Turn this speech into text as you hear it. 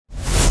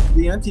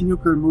the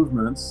anti-nuclear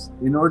movements,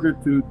 in order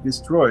to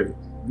destroy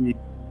the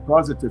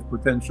positive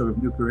potential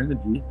of nuclear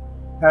energy,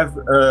 have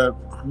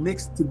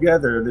mixed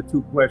together the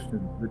two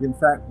questions, but in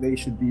fact they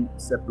should be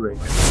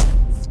separated.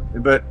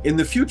 But in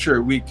the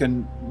future, we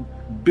can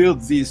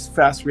build these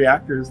fast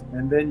reactors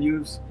and then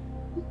use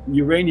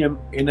uranium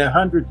in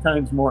 100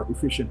 times more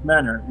efficient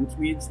manner, which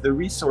means the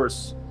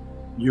resource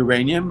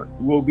uranium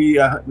will be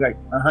like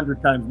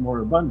 100 times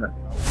more abundant.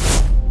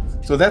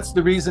 So that's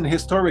the reason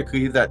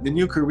historically that the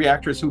nuclear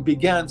reactors who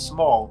began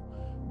small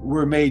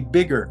were made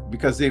bigger,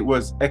 because it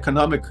was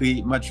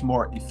economically much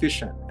more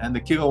efficient, and the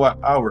kilowatt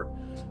hour,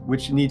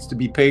 which needs to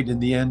be paid in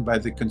the end by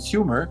the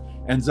consumer,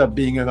 ends up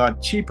being a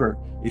lot cheaper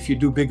if you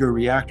do bigger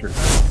reactors.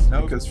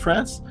 Because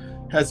France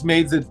has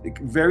made the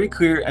very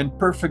clear and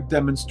perfect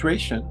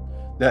demonstration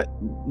that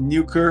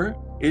nuclear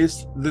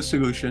is the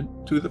solution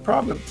to the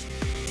problem.